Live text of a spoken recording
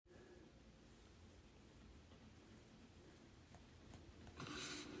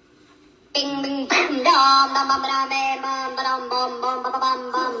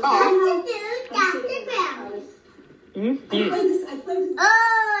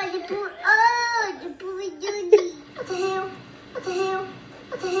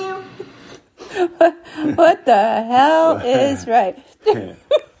What the hell is right?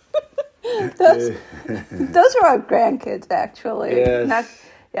 Those are our grandkids, actually. Yes.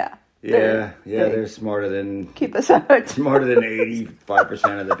 Yeah. They're smarter than keep us out. Smarter than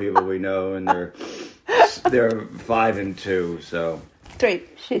 85% of the people we know, and they're 5 and 2. So 3.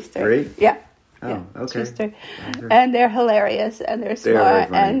 She's 3. 3? Yeah. Oh, yeah. okay. She's 3. And they're hilarious, and they're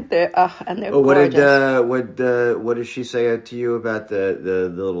smart, and they're gorgeous. What did she say to you about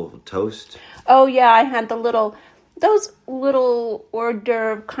the little toast? Oh yeah, I had those little hors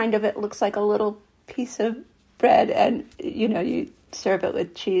d'oeuvre kind of. It looks like a little piece of bread, and you serve it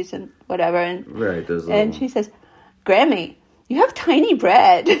with cheese and whatever. And right, and she says, "Grammy, you have tiny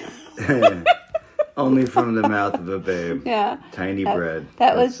bread." Only from the mouth of a babe. Yeah, tiny bread.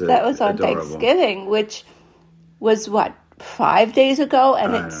 That was on adorable. Thanksgiving, which was what, 5 days ago,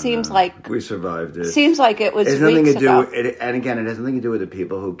 and it seems like we survived it. Seems like it was. It has nothing weeks to do. ago. And again, it has nothing to do with the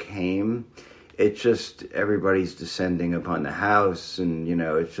people who came. It's just everybody's descending upon the house, and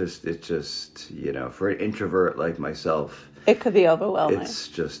it's just for an introvert like myself, it could be overwhelming. It's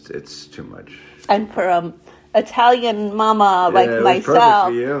too much. And for Italian mama like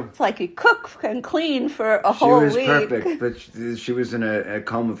myself, it's like you cook and clean for a whole week. She was perfect, but she was in a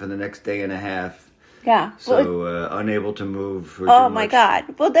coma for the next day and a half. Yeah. So unable to move. Oh my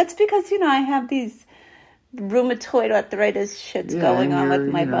God! Well, that's because I have these rheumatoid arthritis shits going on with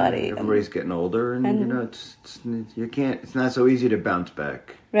my body. Everybody's getting older, and it's not so easy to bounce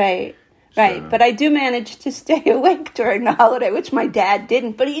back. Right. Right, but I do manage to stay awake during the holiday, which my dad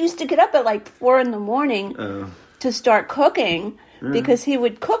didn't. But he used to get up at like 4 a.m. to start cooking because he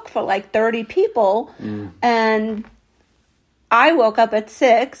would cook for like 30 people. And I woke up at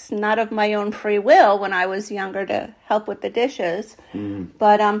 6, not of my own free will, when I was younger to help with the dishes.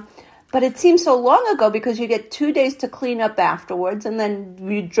 But it seems so long ago because you get 2 days to clean up afterwards, and then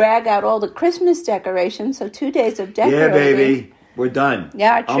you drag out all the Christmas decorations. So 2 days of decorating. Yeah, baby. We're done.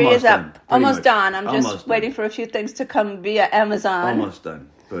 Yeah, our tree is up. Almost done. I'm Almost just waiting for a few things to come via Amazon. Almost done.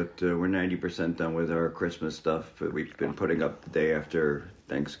 But we're 90% done with our Christmas stuff. But we've been putting up the day after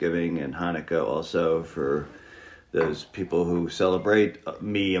Thanksgiving and Hanukkah also for those people who celebrate,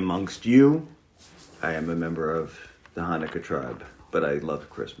 me amongst you. I am a member of the Hanukkah tribe, but I love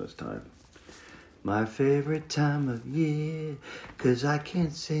Christmas time. My favorite time of year, 'cause I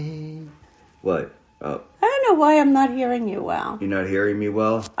can't sing. What? Oh. I don't know why I'm not hearing you well. You're not hearing me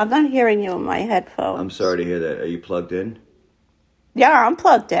well? I'm not hearing you in my headphones. I'm sorry to hear that. Are you plugged in? Yeah, I'm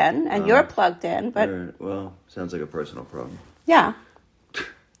plugged in, and you're plugged in, but... Right. Well, sounds like a personal problem. Yeah.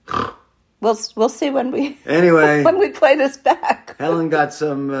 We'll see when we... Anyway. when we play this back. Helen got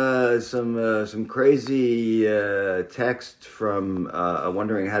some crazy text from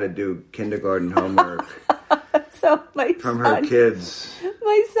wondering how to do kindergarten homework. So from her kids.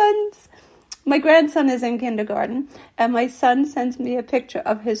 My grandson is in kindergarten, and my son sends me a picture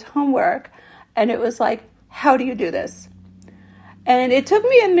of his homework, and it was like, how do you do this? And it took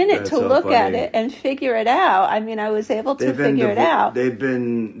me a minute to look at it and figure it out. I mean, I was able to figure it out. They've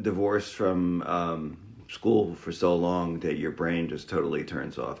been divorced from school for so long that your brain just totally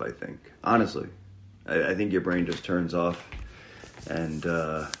turns off, I think. Honestly. I think your brain just turns off. And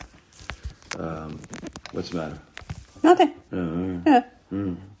what's the matter? Nothing. Yeah.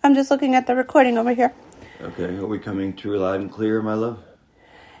 I'm just looking at the recording over here. Okay, are we coming through loud and clear, my love?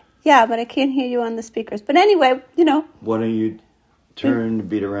 Yeah, but I can't hear you on the speakers. But anyway, Why don't you turn the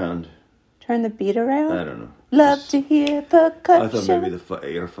beat around? Turn the beat around? I don't know. Love to hear percussion. I thought maybe the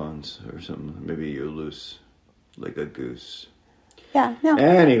earphones or something. Maybe you're loose, like a goose. Yeah, no.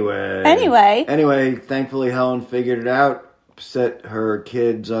 Anyway, thankfully Helen figured it out, set her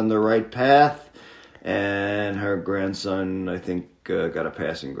kids on the right path, and her grandson, I think, got a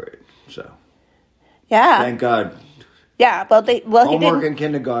passing grade. So, yeah, thank God. Yeah, homework in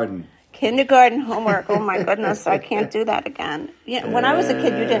kindergarten. Kindergarten homework. Oh my goodness, I can't do that again. Yeah, when I was a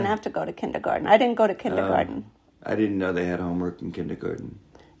kid, you didn't have to go to kindergarten. I didn't go to kindergarten. I didn't know they had homework in kindergarten.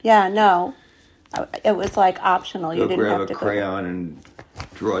 Yeah, no, it was like optional. You didn't grab have to a crayon and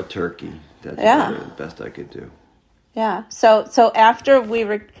draw a turkey. That's the best I could do. Yeah. So after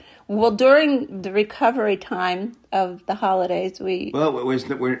during the recovery time of the holidays,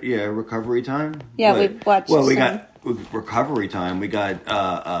 recovery time. Yeah, we watched. Well, we got recovery time. We got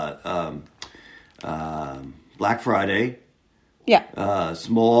Black Friday. Yeah.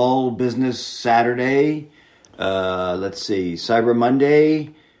 Small Business Saturday. Let's see, Cyber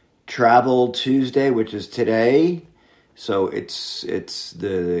Monday. Travel Tuesday, which is today. So it's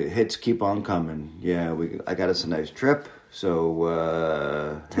the hits keep on coming. Yeah, I got us a nice trip.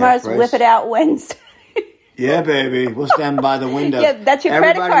 So tomorrow's Whip It Out Wednesday. Yeah, baby. We'll stand by the window. Yeah, that's your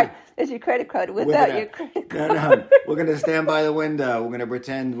credit card. That's your credit card. Without your credit card. No. We're gonna stand by the window. We're gonna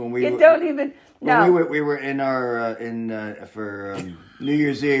pretend when we don't even. No. When we were in our for New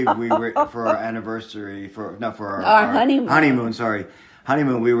Year's Eve. We were for our anniversary for our honeymoon.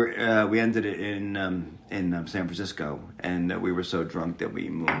 Honeymoon. We ended it in San Francisco, and we were so drunk that we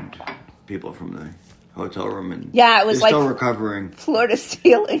mooned people from the hotel room, and it was like still recovering, floor to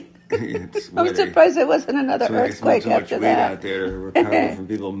ceiling. I'm surprised there wasn't another earthquake after that. Out there to recover from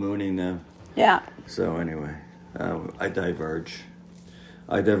people mooning them. Yeah. So anyway, I diverge.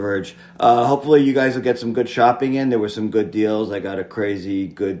 Hopefully you guys will get some good shopping in. There were some good deals. I got a crazy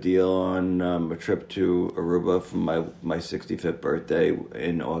good deal on a trip to Aruba for my 65th birthday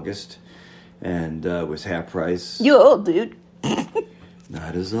in August, and it was half price. You old dude.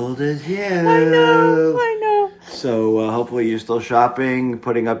 Not as old as you. I know. So hopefully you're still shopping,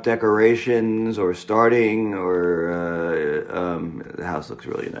 putting up decorations, or starting, or the house looks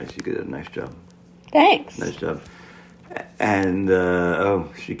really nice. You did a nice job. Thanks. Nice job. And,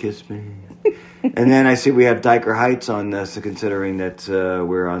 she kissed me. And then I see we have Diker Heights on this, considering that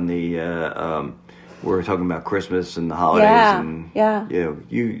we're on the, we're talking about Christmas and the holidays. Yeah.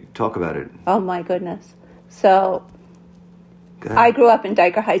 You talk about it. Oh, my goodness. So I grew up in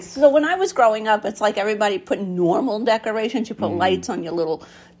Diker Heights. So when I was growing up, it's like everybody put normal decorations. You put lights on your little,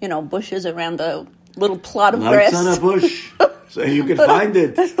 bushes around the little plot of grass. Lights on a bush, so you can find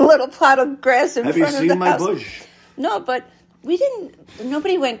it. A little plot of grass in front of the house. Have you seen my bush? No, but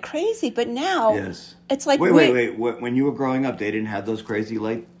nobody went crazy. But now, it's like... Wait. When you were growing up, they didn't have those crazy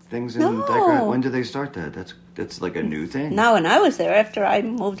light things in Diker? When did they start that? That's like a new thing. No, when I was there, after I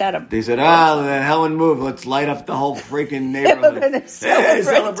moved out of... They said, Helen moved. Let's light up the whole freaking neighborhood. Hey,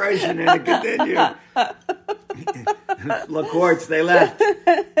 celebration, and it continued. LaCourts, they left.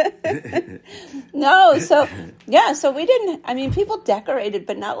 No, so we didn't... I mean, people decorated,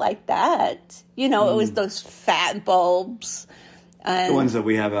 but not like that. It was those fat bulbs. The ones that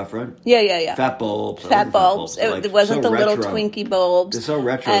we have out front? Yeah. Fat bulbs. It wasn't the little Twinkie bulbs. They're so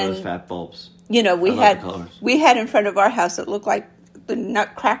retro, those fat bulbs. We had in front of our house, it looked like the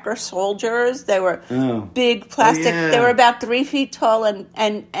Nutcracker soldiers. They were big plastic. They were about 3 feet tall, and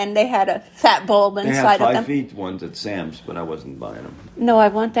they had a fat bulb inside of them. They have 5 feet ones at Sam's, but I wasn't buying them. No, I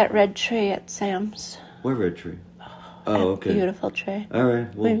want that red tree at Sam's. What red tree? Oh, okay. Beautiful tree. All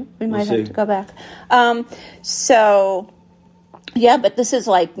right. We might have to go back. But this is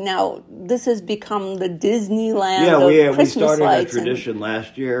this has become the Disneyland of Christmas we started lights. A tradition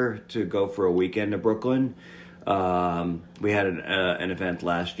last year to go for a weekend to Brooklyn. We had an event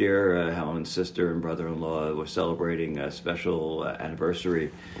last year. Helen's sister and brother-in-law were celebrating a special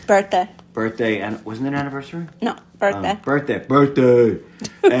anniversary. Birthday, and wasn't it an anniversary? No, birthday. Birthday.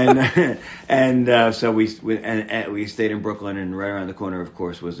 And so we stayed in Brooklyn, and right around the corner, of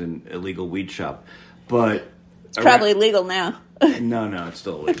course, was an illegal weed shop. But it's probably legal now. No, it's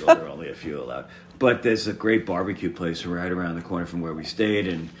still illegal. There are only a few allowed. But there's a great barbecue place right around the corner from where we stayed,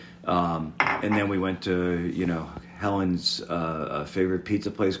 and then we went to Helen's favorite pizza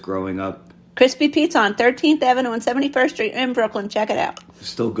place growing up. Crispy Pizza on 13th Avenue and 71st Street in Brooklyn. Check it out.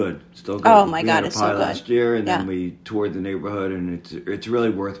 Still good. Oh my God, it's so good. We had a pie last year, and then we toured the neighborhood, and it's really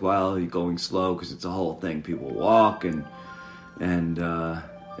worthwhile. You're going slow because it's a whole thing. People walk and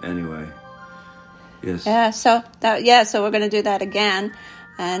anyway. Yes. So we're going to do that again,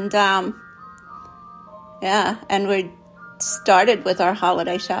 and and we started with our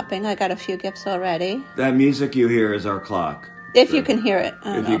holiday shopping. I got a few gifts already. That music you hear is our clock. If you can hear it.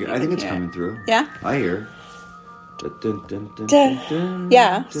 I think it's coming through. Yeah? I hear. Our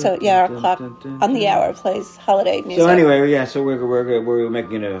clock on the hour plays holiday music. So anyway, so we're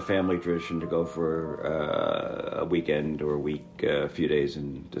making it a family tradition to go for a weekend or a few days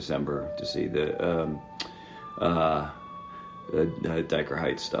in December to see the Diker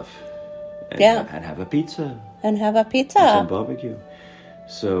Heights stuff. And have a pizza. And some barbecue.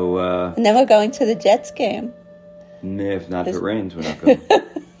 So and then we're going to the Jets game. If not, if it rains, we're not going.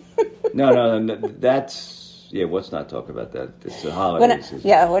 No, that's... Yeah, let's not talk about that. It's a holiday season. We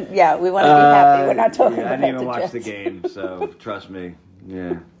want to be happy. We're not talking about I didn't even watch Jets. the game, so trust me.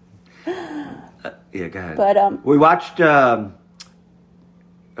 Yeah. Go ahead. But we watched Rudolph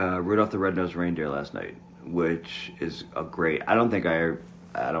the Red-Nosed Reindeer last night, which is a great... I don't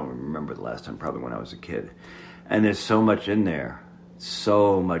remember the last time, probably when I was a kid. And there's so much in there.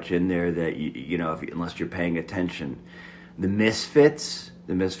 So much in there that, unless you're paying attention. The Misfits...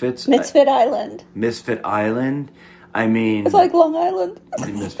 The Misfits? Misfit Island. Misfit Island? I mean... It's like Long Island.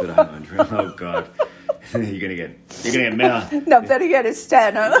 Misfit Island. Oh, God. You're gonna get mail. No, better get a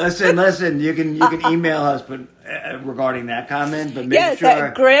Stano. Listen. You can email us, but regarding that comment, but make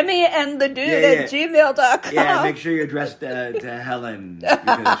sure Grammy and the dude at gmail.com. Yeah, make sure you address to Helen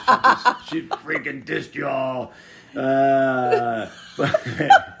because she freaking dissed y'all. I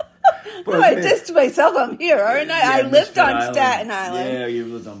dissed myself. I'm here, aren't I? I lived on Staten Island. Yeah, you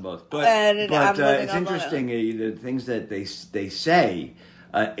lived on both. But it's interesting the things that they say.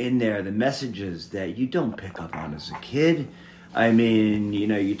 In there, the messages that you don't pick up on as a kid. I mean,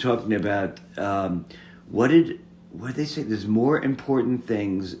 you're talking about what did they say? There's more important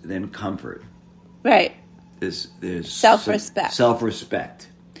things than comfort. Right. There's self-respect. Self-respect,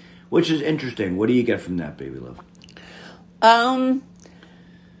 which is interesting. What do you get from that, baby love? Well,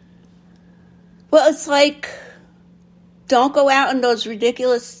 it's like, don't go out in those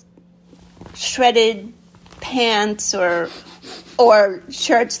ridiculous shredded pants or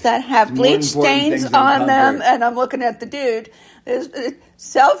shirts that have bleach stains on them, and I'm looking at the dude. There's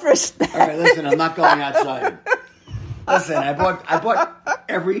self-respect. All right, listen, I'm not going outside. Listen, I bought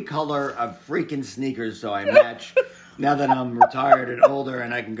every color of freaking sneakers so I match. Now that I'm retired and older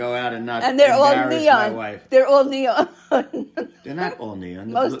and I can go out and not they're all embarrass neon. my wife. They're all neon. They're not all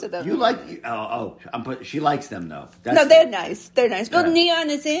neon. Most of them. You like? She likes them though. No, they're nice. They're nice. But neon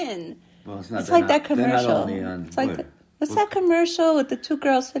is in. Well, it's not. It's like that commercial. They're not all neon. It's like what's that commercial with the two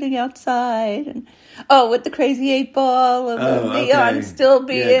girls sitting outside and with the crazy 8-ball and the neon still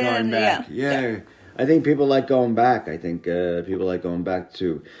being going back. Yeah. I think people like going back. I think people like going back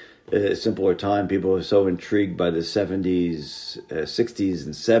to a simpler time. People are so intrigued by the 70s, 60s,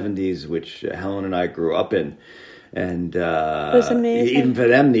 and 70s, which Helen and I grew up in. And it was amazing. Even for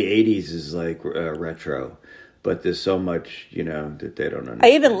them, the 80s is like retro. But there's so much, that they don't understand.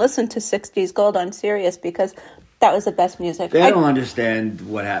 I even listened to 60s Gold on Sirius because that was the best music. They don't understand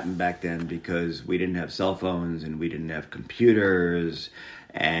what happened back then because we didn't have cell phones and we didn't have computers.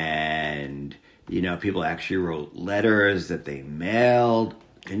 And, people actually wrote letters that they mailed.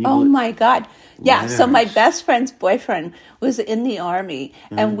 My God. Yeah, so my best friend's boyfriend was in the Army,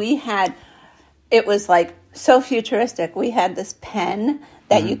 and it was like so futuristic. We had this pen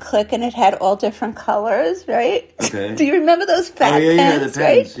that you click and it had all different colors, right? Okay. Do you remember those fat pens? Yeah, the pens,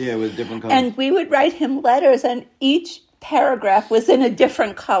 right? Yeah, with different colors. And we would write him letters, and each paragraph was in a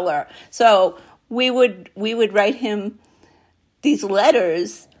different color. So we would write him these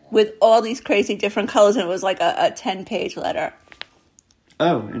letters with all these crazy different colors, and it was like a 10-page letter.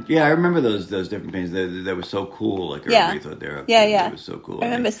 Oh, yeah, I remember those different paintings. They were so cool. Like, everybody thought they were It was so cool. I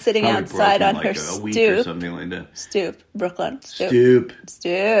remember sitting outside on her stoop. A week or something like that. Stoop, Brooklyn. Stoop.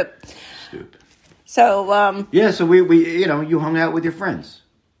 So, so we you hung out with your friends.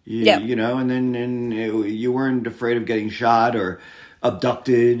 And then you weren't afraid of getting shot or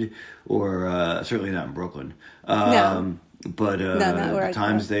abducted, or certainly not in Brooklyn. No. But the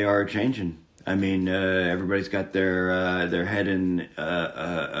times they are changing. I mean, everybody's got their head in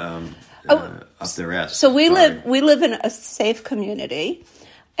up their ass. So we live in a safe community,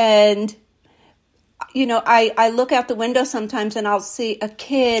 and I look out the window sometimes and I'll see a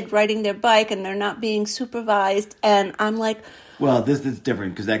kid riding their bike and they're not being supervised, and I'm like, well, this is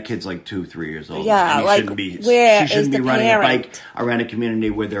different because that kid's like 2-3 years old. Yeah, and she shouldn't be running a bike around a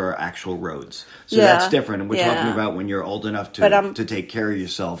community where there are actual roads. So that's different. And we're talking about when you're old enough to take care of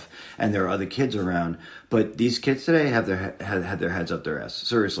yourself and there are other kids around. But these kids today have their heads up their ass,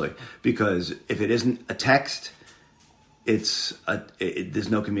 seriously, because if it isn't a text, there's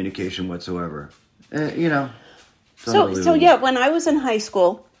no communication whatsoever. So when I was in high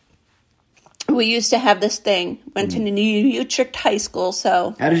school, we used to have this thing. Went to New Utrecht High School,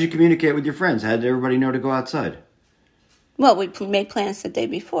 so... How did you communicate with your friends? How did everybody know to go outside? Well, we made plans the day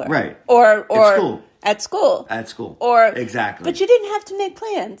before. Right. Or At school. Exactly. But you didn't have to make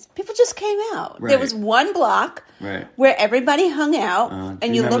plans. People just came out. Right. There was one block where everybody hung out,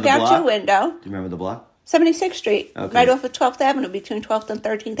 and you look out your window. Do you remember the block? 76th Street, right off of 12th Avenue, between 12th and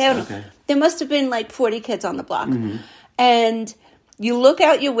 13th Avenue. Okay. There must have been like 40 kids on the block. Mm-hmm. And... you look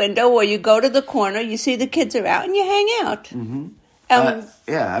out your window or you go to the corner, you see the kids are out, and you hang out. Mm-hmm. I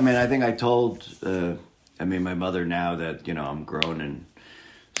think I told my mother now that, I'm grown and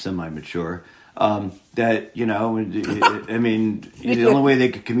semi-mature, that, the only way they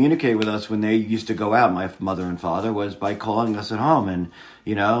could communicate with us when they used to go out, my mother and father, was by calling us at home. And,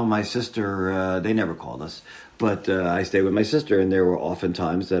 my sister, they never called us. But I stayed with my sister, and there were often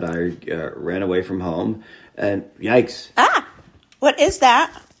times that I ran away from home, and yikes. What is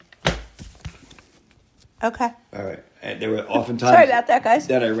that? Okay. All right. And there were oftentimes Sorry about that, guys.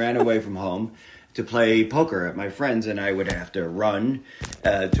 that I ran away from home to play poker at my friends, and I would have to run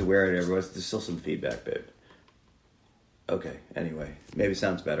to where it was. There's still some feedback, babe. Okay, anyway, maybe it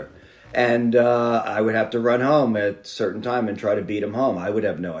sounds better. And I would have to run home at a certain time and try to beat them home. I would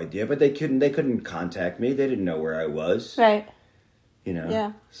have no idea, but they couldn't contact me. They didn't know where I was. Right. You know.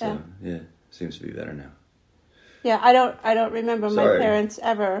 Yeah. So yeah, seems to be better now. Yeah, I don't remember my parents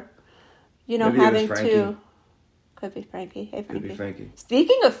ever, Maybe having it was Frankie. to. Could be Frankie. Hey, Frankie. Could be Frankie.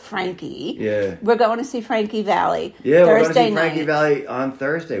 Speaking of Frankie, we're going to see Frankie Valley. Yeah, we're Thursday going to see night. Frankie Valley on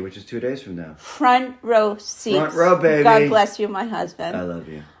Thursday, which is 2 days from now. Front row seats. Front row, baby. God bless you, my husband. I love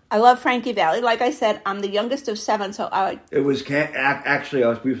you. I love Frankie Valley. Like I said, I'm the youngest of 7, so It was actually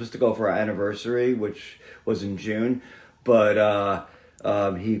we were supposed to go for our anniversary, which was in June, but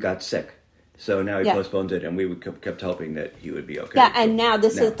he got sick. So now he postponed it, and we kept hoping that he would be okay. Yeah, and now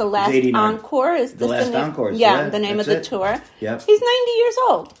this is the last encore. Is this the last encore? Yeah, the name of the tour. Yep. He's 90 years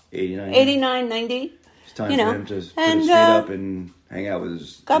old. 89, 90. It's time for him to put his feet up and hang out with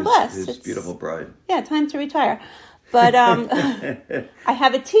his beautiful bride. Yeah, time to retire. But I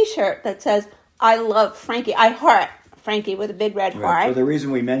have a T-shirt that says, I love Frankie. I heart Frankie with a big red heart. Well, the reason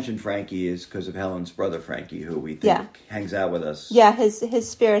we mentioned Frankie is because of Helen's brother, Frankie, who we think hangs out with us. Yeah, his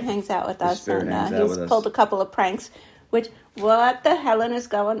spirit hangs out with us. He's pulled a couple of pranks, which, what the Helen is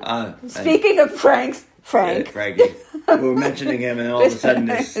going on? Speaking of pranks, Frankie. We were mentioning him, and all of a sudden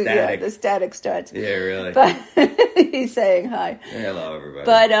there's static. Yeah, the static starts. Yeah, really. But he's saying hi. Hello, everybody.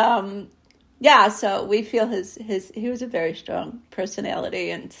 But, yeah, so we feel he was a very strong personality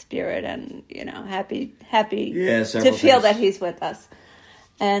and spirit, and happy to feel that he's with us.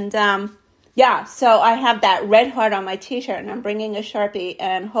 And so I have that red heart on my T-shirt, and I'm bringing a Sharpie,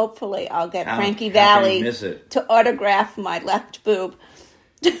 and hopefully I'll get Frankie Valley to autograph my left boob.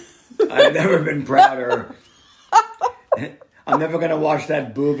 I've never been prouder. I'm never gonna wash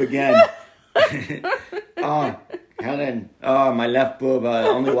that boob again. Oh, Helen. Oh, my left boob.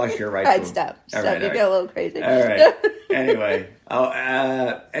 Only wash your right boob. Stop. All right, you get a little crazy. All right. Anyway.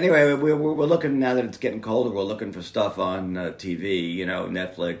 We're looking, now that it's getting colder, we're looking for stuff on TV,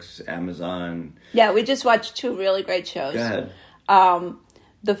 Netflix, Amazon. Yeah, we just watched 2 really great shows. Go ahead.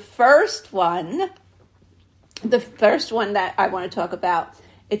 The first one that I want to talk about,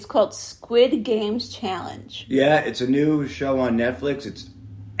 it's called Squid Games Challenge. Yeah, it's a new show on Netflix. It's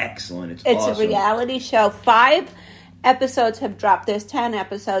excellent. It's awesome. It's a reality show. 5 episodes have dropped. There's 10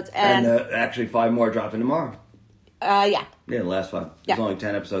 episodes. And actually 5 more dropping tomorrow. Yeah. Yeah, the last 5. There's only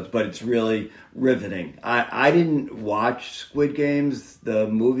 10 episodes, but it's really riveting. I didn't watch Squid Games, the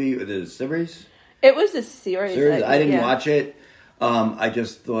movie, the series. It was a series. I didn't watch it. I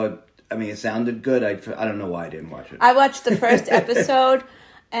just thought, it sounded good. I don't know why I didn't watch it. I watched the first episode,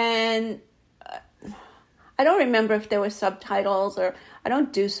 and I don't remember if there were subtitles, or I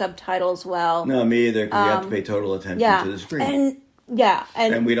don't do subtitles well. No, me either, because you have to pay total attention to the screen.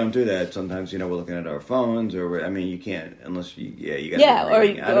 And we don't do that. Sometimes, we're looking at our phones, or, you can't, unless you got to be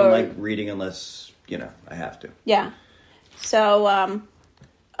reading. I don't like reading unless, I have to. Yeah. So,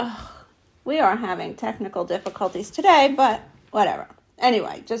 we are having technical difficulties today, but whatever.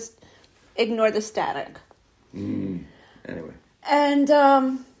 Anyway, just ignore the static. Anyway. And,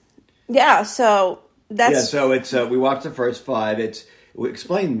 so that's... Yeah, so it's, we watched the first 5.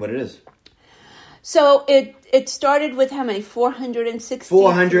 Explain what it is. So it started with how many?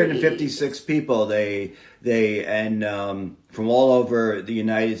 456 people. They from all over the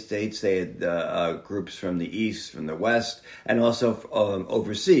United States. They had groups from the East, from the West, and also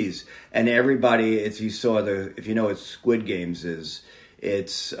overseas. And everybody, if you know what Squid Games is,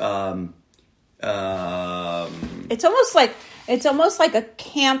 it's almost like a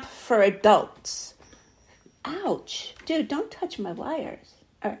camp for adults. Ouch, dude! Don't touch my wires.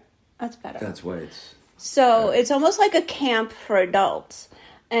 All right, that's better. That's why it's. So it's almost like a camp for adults,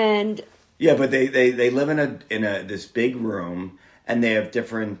 and yeah, but they live in this big room, and they have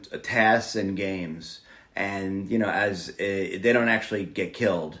different tasks and games, and they don't actually get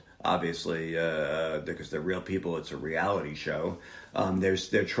killed, obviously, because they're real people. It's a reality show.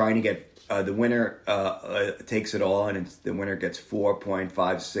 They're trying to get the winner takes it all, and the winner gets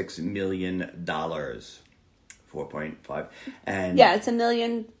 $4.56 million. 4.5, and it's $1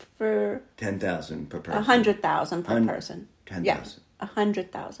 million for 10,000 per person. 100,000 per person. 10,000. Yeah,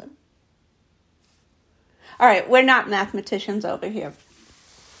 100,000. All right, we're not mathematicians over here,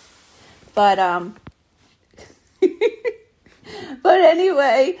 but but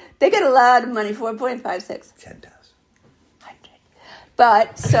anyway, they get a lot of money. 4.56. 10,000. 100.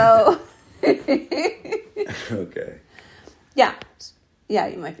 But so. Okay. Yeah,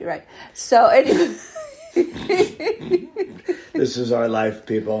 you might be right. So anyway. This is our life,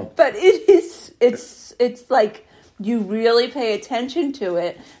 people. But it's like you really pay attention to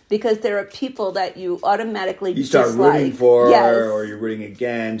it because there are people that you automatically you start dislike. rooting for, yes. or you're rooting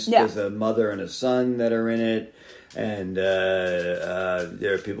against. Yeah. There's a mother and a son that are in it, and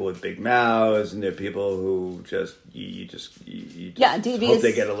there are people with big mouths, and there are people who just you just devious, hope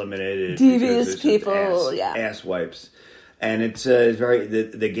they get eliminated. Devious people, ass wipes, and it's very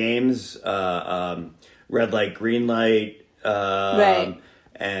the games, red light, green light, right,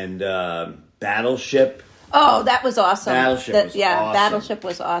 and Battleship. Oh, that was awesome. Battleship was awesome. Battleship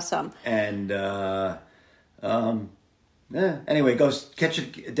was awesome. And anyway, go catch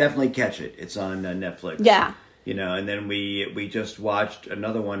it. Definitely catch it. It's on Netflix. Yeah. And then we just watched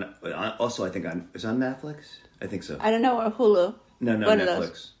another one. Also, I think it's on Netflix. I think so. I don't know, or Hulu. No,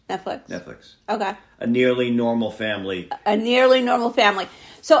 Netflix. Netflix. Okay. A Nearly Normal Family. A Nearly Normal Family.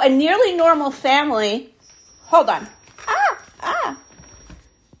 So A Nearly Normal Family. Hold on.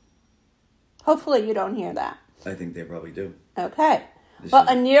 Hopefully you don't hear that. I think they probably do. Okay. Well,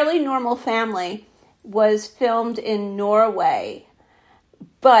 A Nearly Normal Family was filmed in Norway,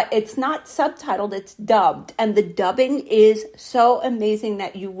 but it's not subtitled, it's dubbed. And the dubbing is so amazing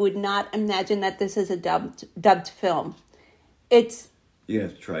that you would not imagine that this is a dubbed film. You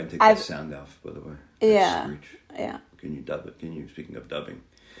have to try and take that sound off, by the way. Yeah. Screech. Yeah. Can you dub it? Speaking of dubbing.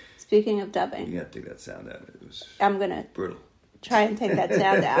 Speaking of dubbing. You have to take that sound out. It was brutal. Try and take that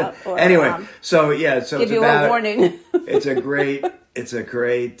sound out. Or, anyway, so give it's you about, a warning. it's a great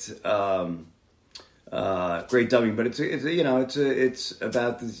great dubbing, but it's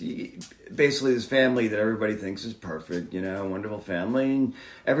about this, basically this family that everybody thinks is perfect, wonderful family, and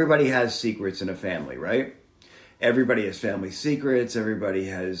everybody has secrets in a family, right? Everybody has family secrets. Everybody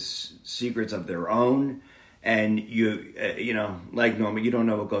has secrets of their own, and like normal, you don't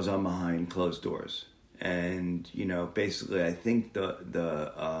know what goes on behind closed doors. And basically, I think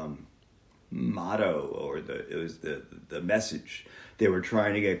the motto or the message they were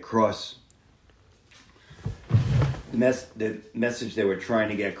trying to get across. The message they were trying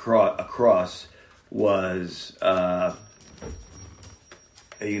to get across was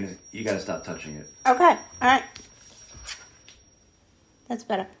you got to stop touching it. Okay, all right, that's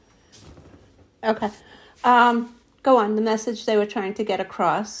better. Okay, go on. The message they were trying to get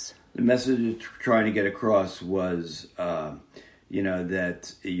across. The message they're trying to get across was,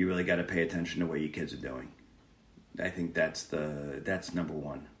 that you really got to pay attention to what your kids are doing. I think that's number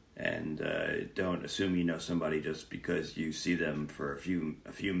one. And don't assume you know somebody just because you see them for a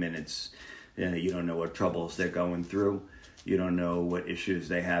few minutes. You don't know what troubles they're going through. You don't know what issues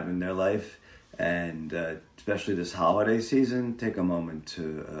they have in their life. And especially this holiday season, take a moment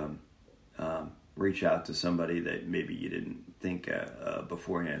to reach out to somebody that maybe you didn't think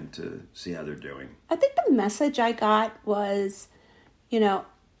beforehand to see how they're doing. I think the message I got was, we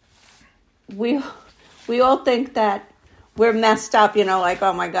all think that we're messed up, like,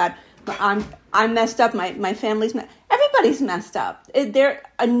 oh my God, I'm messed up. My family's everybody's messed up. They're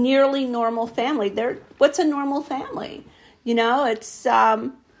a nearly normal family. What's a normal family? It's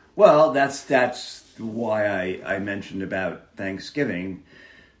well, that's why I mentioned about Thanksgiving.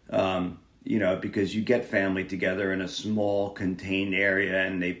 Because you get family together in a small, contained area,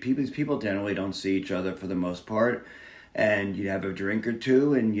 and people generally don't see each other for the most part. And you have a drink or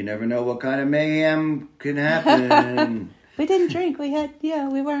two, and you never know what kind of mayhem can happen. We didn't drink. We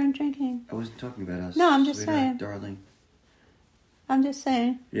weren't drinking. I wasn't talking about us. No, I'm just saying. Darling. I'm just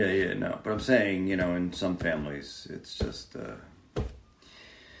saying. Yeah, no. But I'm saying, in some families, it's just,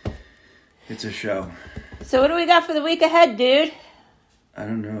 it's a show. So what do we got for the week ahead, dude? I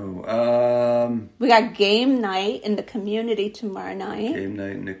don't know. We got game night in the community tomorrow night. Game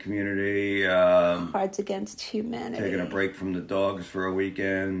night in the community. Cards Against Humanity. Taking a break from the dogs for a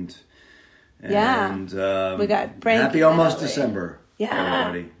weekend. And, we got break. Happy almost December. Yeah.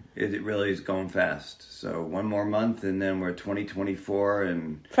 Everybody. It really is going fast. So one more month and then we're 2024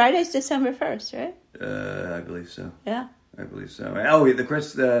 and... Friday's December 1st, right? I believe so. Yeah. I believe so. Oh,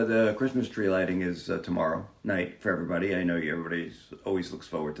 the Christmas tree lighting is tomorrow night for everybody. I know everybody always looks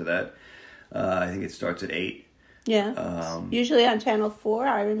forward to that. I think it starts at 8. Yeah. Usually on Channel 4.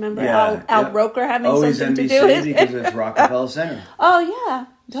 I remember Al Roker having always something NBC to do with it. because it's Rockefeller Center. Oh, yeah.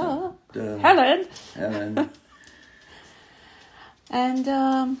 Duh. Helen. And,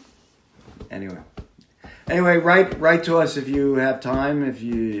 Anyway, write to us if you have time. If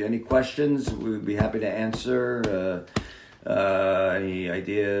you any questions, we'd be happy to answer. Any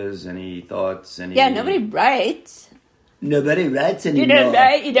ideas, any thoughts, any... Yeah, nobody writes. Nobody writes anymore. You don't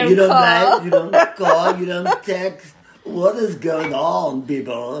write, you don't call. You don't call, you don't text. What is going on,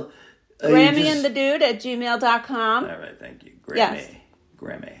 people? GrammyandtheDude@gmail.com. All right, thank you. Grammy. Yes.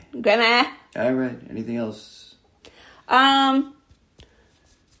 Grammy. Grammy. All right. Anything else? I don't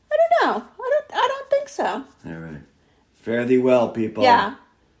know. I don't think so. All right. Fare thee well, people. Yeah.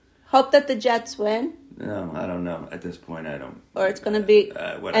 Hope that the Jets win. No, I don't know. At this point, I don't. Or it's going to be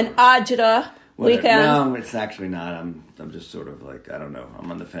whatever. an agita weekend. No, it's actually not. I'm just sort of like, I don't know.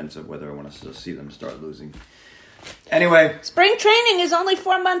 I'm on the fence of whether I want to see them start losing. Anyway. Spring training is only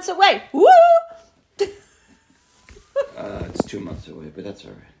 4 months away. Woo! It's 2 months away, but that's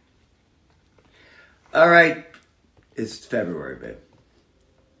all right. All right. It's February, babe.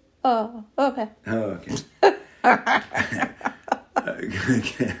 Oh, okay. Oh, okay.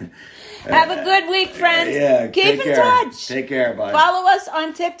 Have a good week, friends. Yeah, Keep in touch. Take care, bye. Follow us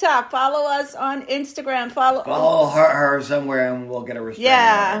on TikTok. Follow us on Instagram. Follow her somewhere, and we'll get a restraining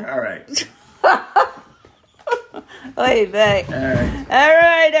order. All right. Oy vey. All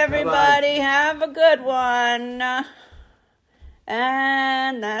right, everybody. Bye-bye. Have a good one.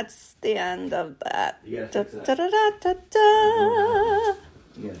 And that's the end of that. You gotta fix that.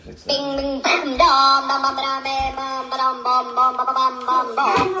 You gotta fix that.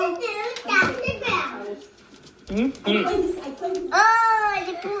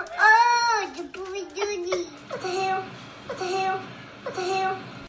 What the hell? What the hell? What the hell?